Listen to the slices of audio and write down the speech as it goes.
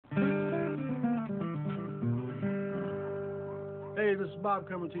this is Bob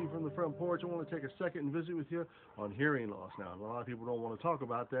coming to you from the front porch. I want to take a second and visit with you on hearing loss. Now, a lot of people don't want to talk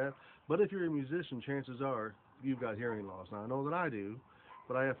about that, but if you're a musician, chances are you've got hearing loss. Now, I know that I do,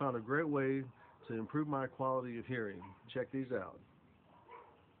 but I have found a great way to improve my quality of hearing. Check these out.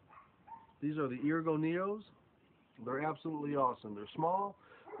 These are the Eargo Neos. They're absolutely awesome. They're small,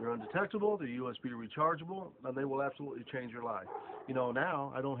 they're undetectable, they're USB rechargeable, and they will absolutely change your life. You know,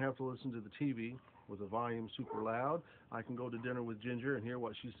 now I don't have to listen to the TV with the volume super loud. I can go to dinner with Ginger and hear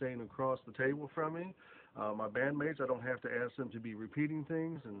what she's saying across the table from me. My bandmates, I don't have to ask them to be repeating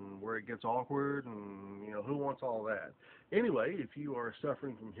things and where it gets awkward and, you know, who wants all that. Anyway, if you are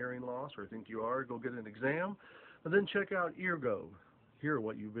suffering from hearing loss or think you are, go get an exam and then check out Eargo. Hear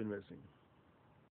what you've been missing.